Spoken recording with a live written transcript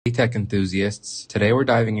tech enthusiasts. Today we're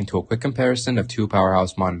diving into a quick comparison of two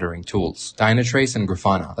powerhouse monitoring tools, Dynatrace and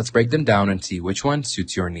Grafana. Let's break them down and see which one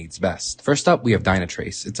suits your needs best. First up, we have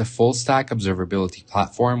Dynatrace. It's a full-stack observability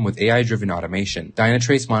platform with AI-driven automation.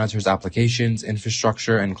 Dynatrace monitors applications,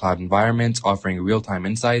 infrastructure, and cloud environments, offering real-time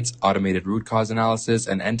insights, automated root cause analysis,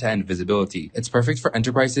 and end-to-end visibility. It's perfect for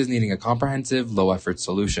enterprises needing a comprehensive, low-effort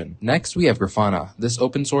solution. Next, we have Grafana. This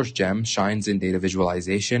open-source gem shines in data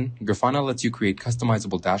visualization. Grafana lets you create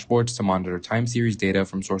customizable dashboards to monitor time series data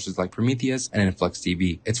from sources like Prometheus and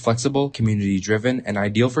InfluxDB. It's flexible, community-driven, and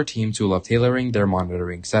ideal for teams who love tailoring their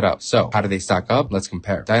monitoring setup. So, how do they stack up? Let's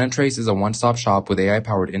compare. Dynatrace is a one-stop shop with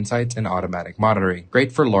AI-powered insights and automatic monitoring.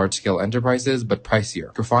 Great for large-scale enterprises, but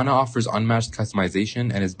pricier. Grafana offers unmatched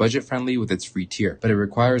customization and is budget-friendly with its free tier, but it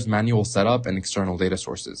requires manual setup and external data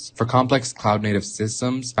sources. For complex cloud-native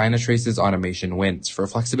systems, Dynatrace's automation wins. For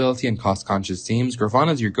flexibility and cost-conscious teams,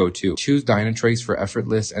 Grafana is your go-to. Choose Dynatrace for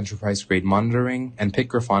effortless enterprise-grade monitoring and pick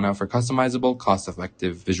Grafana for customizable,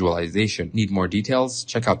 cost-effective visualization. Need more details?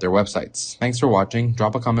 Check out their websites. Thanks for watching.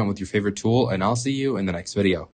 Drop a comment with your favorite tool, and I'll see you in the next video.